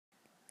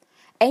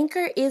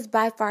Anchor is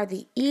by far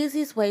the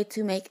easiest way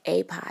to make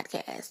a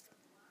podcast.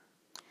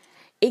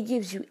 It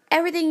gives you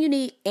everything you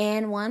need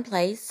in one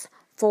place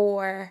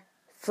for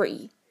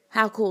free.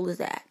 How cool is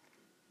that?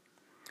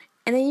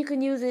 And then you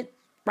can use it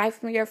right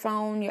from your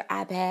phone, your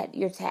iPad,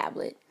 your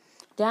tablet.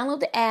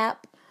 Download the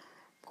app,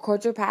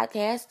 record your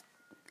podcast,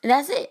 and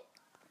that's it.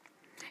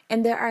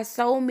 And there are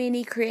so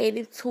many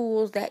creative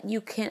tools that you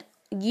can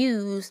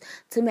use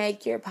to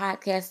make your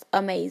podcast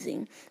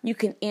amazing. You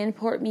can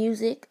import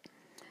music.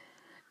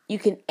 You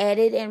can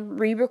edit and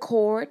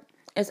re-record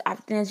as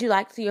often as you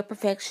like to your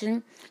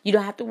perfection. You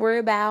don't have to worry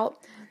about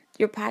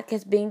your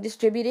podcast being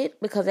distributed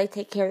because they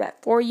take care of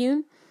that for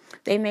you.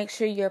 They make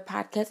sure your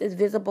podcast is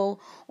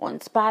visible on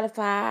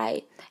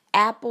Spotify,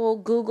 Apple,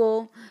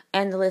 Google,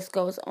 and the list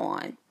goes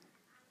on.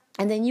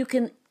 And then you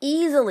can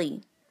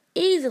easily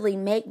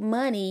make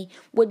money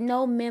with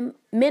no minimum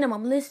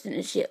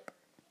listenership.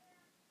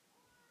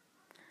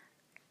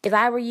 If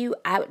I were you,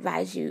 I would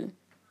advise you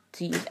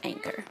to use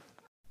Anchor.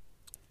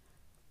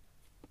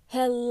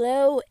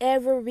 Hello,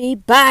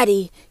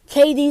 everybody.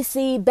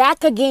 KDC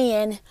back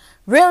again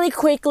really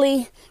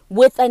quickly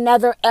with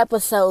another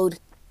episode.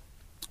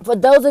 For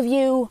those of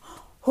you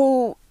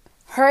who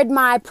heard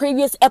my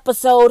previous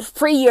episode,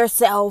 Free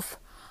Yourself,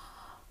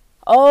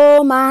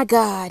 oh my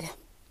God.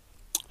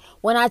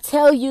 When I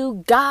tell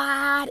you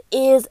God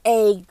is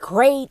a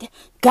great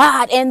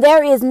God and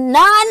there is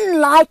none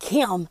like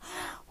him.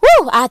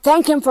 Woo, I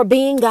thank him for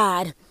being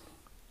God.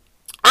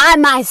 I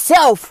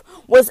myself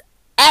was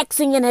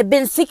asking and have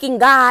been seeking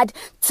God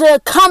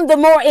to come the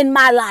more in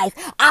my life.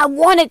 I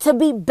wanted to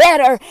be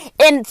better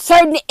in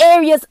certain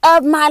areas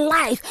of my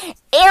life.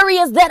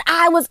 Areas that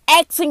I was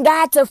asking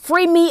God to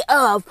free me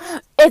of.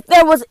 If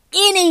there was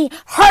any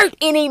hurt,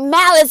 any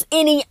malice,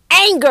 any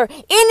anger,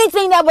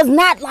 anything that was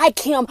not like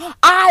him,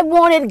 I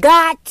wanted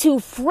God to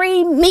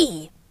free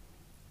me.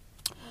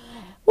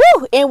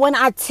 Woo! And when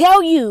I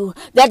tell you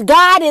that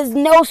God is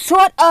no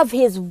short of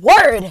his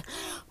word,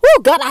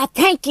 woo, God, I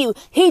thank you.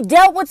 He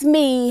dealt with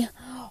me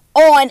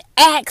on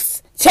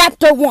Acts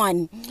chapter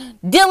 1,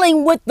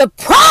 dealing with the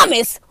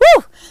promise.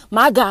 Woo,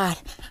 my God.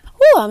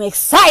 Woo, I'm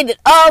excited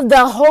of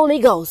the Holy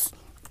Ghost.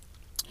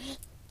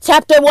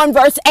 Chapter 1,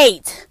 verse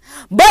 8.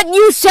 But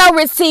you shall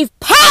receive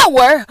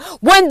power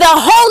when the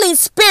Holy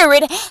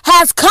Spirit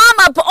has come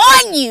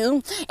upon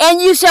you,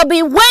 and you shall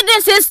be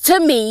witnesses to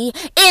me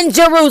in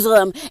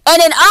Jerusalem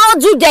and in all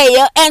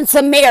Judea and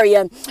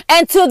Samaria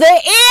and to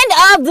the end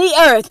of the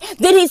earth.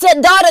 Then he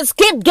said, daughter,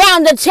 skip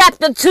down to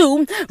chapter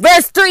 2,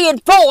 verse 3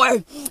 and 4.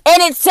 And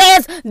it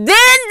says,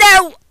 then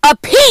there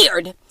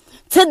appeared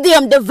to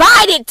them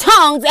divided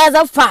tongues as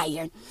of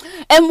fire,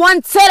 and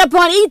one sat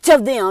upon each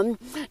of them,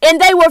 and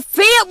they were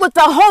filled with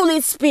the Holy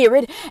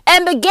Spirit,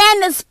 and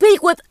began to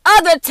speak with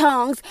other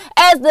tongues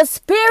as the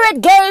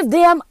Spirit gave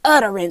them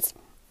utterance.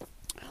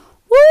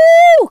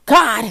 Woo,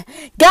 God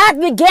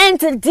began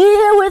to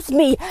deal with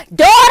me.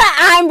 Daughter,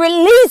 I'm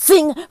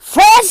releasing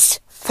fresh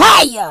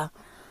fire.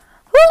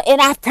 Woo,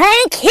 and I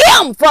thank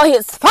him for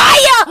his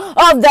fire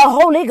of the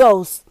Holy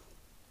Ghost.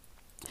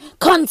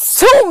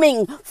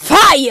 Consuming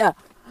fire.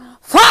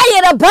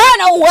 Fire to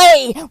burn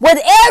away with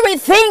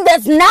everything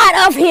that's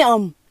not of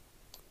him.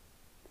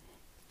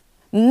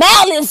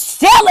 Malice,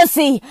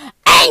 jealousy,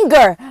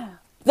 anger.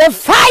 The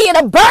fire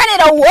to burn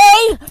it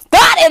away.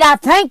 God, and I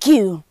thank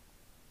you.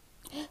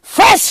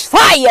 Fresh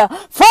fire,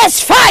 fire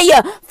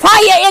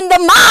in the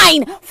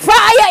mind,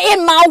 fire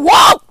in my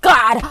walk,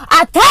 God.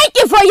 I thank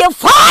you for your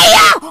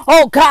fire,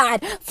 oh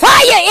God.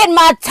 Fire in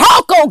my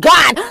talk, oh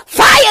God.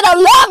 Fire to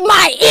love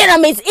my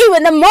enemies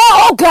even the more,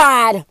 oh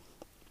God.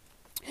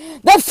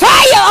 The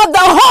fire of the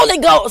Holy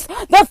Ghost.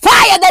 The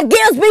fire that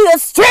gives me the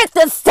strength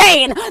to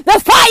stand. The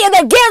fire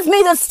that gives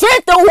me the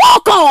strength to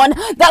walk on.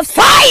 The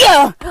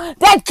fire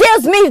that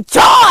gives me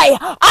joy.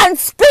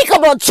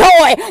 Unspeakable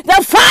joy.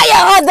 The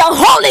fire of the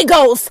Holy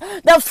Ghost.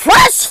 The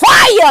fresh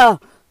fire.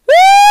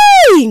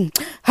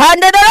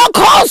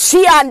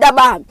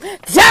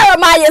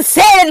 Jeremiah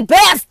said it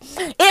best.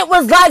 It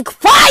was like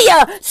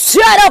fire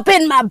shut up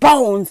in my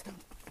bones.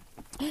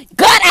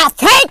 God, I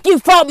thank you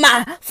for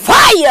my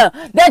fire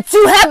that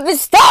you have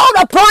bestowed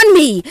upon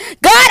me.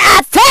 God,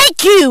 I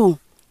thank you.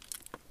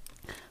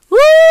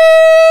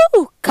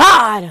 Woo,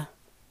 God.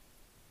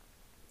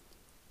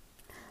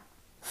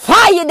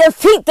 Fire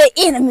defeat the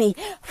enemy.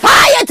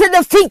 Fire to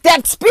defeat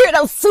that spirit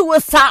of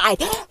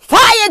suicide.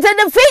 Fire to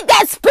defeat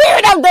that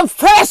spirit of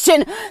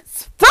depression.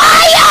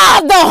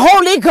 Fire of the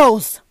Holy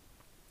Ghost.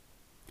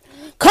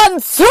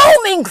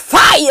 Consuming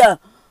fire.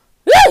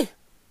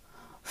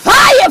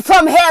 Fire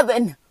from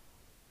heaven.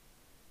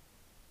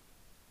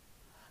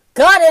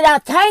 God, and I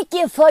thank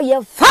you for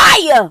your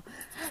fire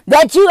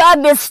that you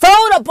have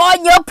bestowed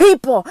upon your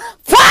people.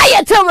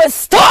 Fire to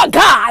restore,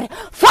 God.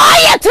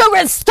 Fire to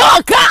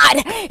restore, God.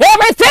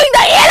 Everything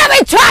the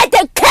enemy tried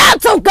to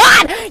cancel,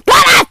 God.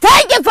 God, I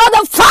thank you for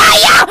the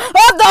fire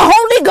of the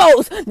Holy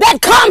Ghost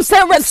that comes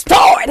to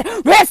restore it.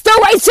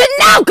 Restoration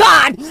now,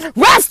 God.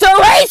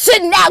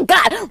 Restoration now,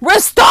 God.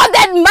 Restore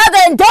that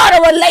mother and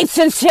daughter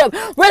relationship.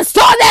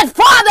 Restore that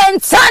father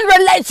and son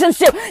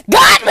relationship.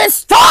 God,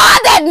 restore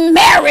that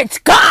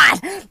marriage, God.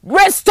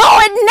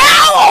 Restore it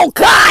now, oh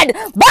God,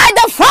 by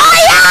the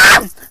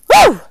fire.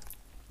 Woo!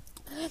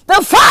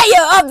 The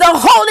fire of the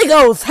Holy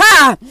Ghost,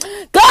 huh?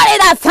 God,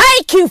 and I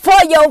thank you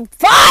for your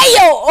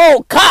fire,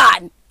 oh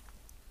God.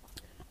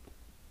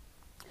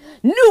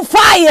 New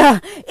fire,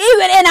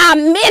 even in our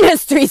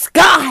ministries,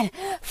 God.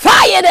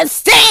 Fire to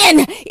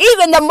stand,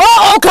 even the more,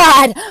 oh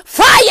God.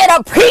 Fire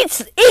to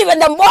preach, even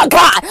the more,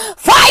 God.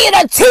 Fire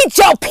to teach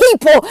your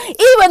people,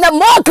 even the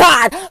more,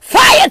 God.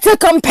 Fire to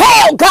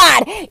compel,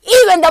 God,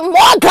 even the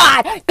more,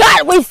 God.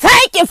 God, we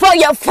thank you for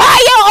your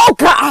fire, oh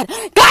God.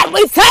 God,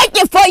 we thank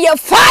you for your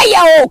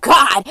fire, oh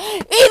God.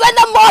 Even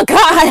the more,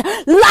 God,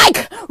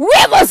 like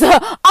rivers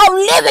of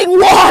living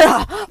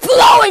water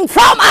flowing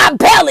from our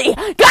belly.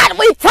 God,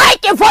 we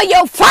thank you for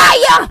your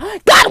fire.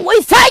 God,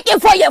 we thank you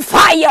for your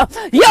fire,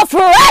 your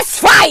fresh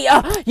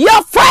fire,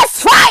 your fresh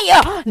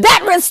fire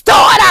that restored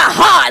our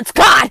hearts,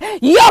 God,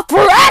 your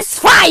fresh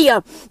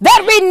fire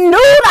that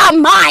renewed our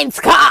minds,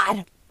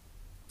 God.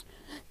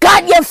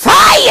 God, your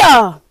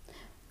fire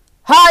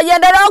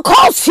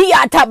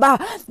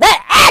that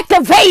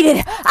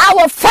activated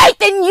our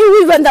faith in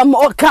you even the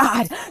more,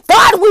 God.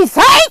 God, we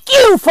thank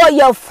you for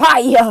your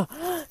fire.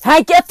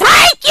 Thank you.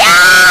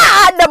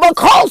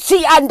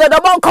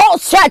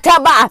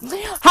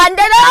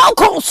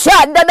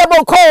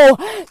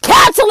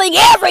 Canceling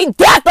every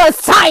death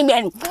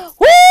assignment.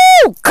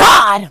 Woo,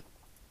 God.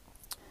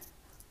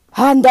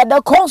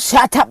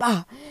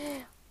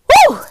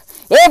 Woo!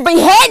 Every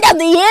hand of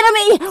the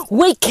enemy,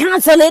 we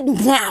cancel it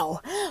now.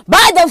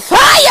 By the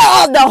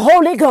fire of the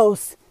Holy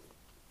Ghost.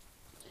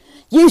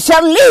 You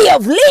shall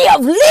live,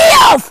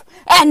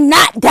 and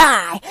not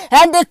die,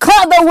 and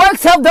declare the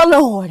works of the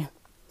Lord.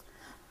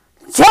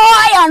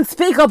 Joy,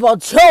 unspeakable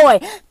joy.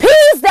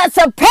 Peace that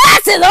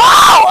surpasses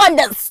all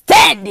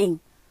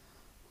understanding.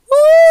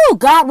 Ooh,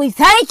 God, we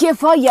thank you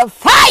for your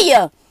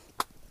fire.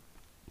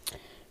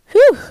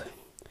 Whew.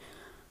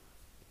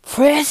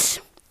 Fresh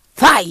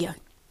fire.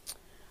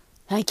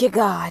 Thank you,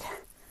 God.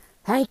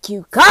 Thank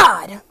you,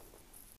 God.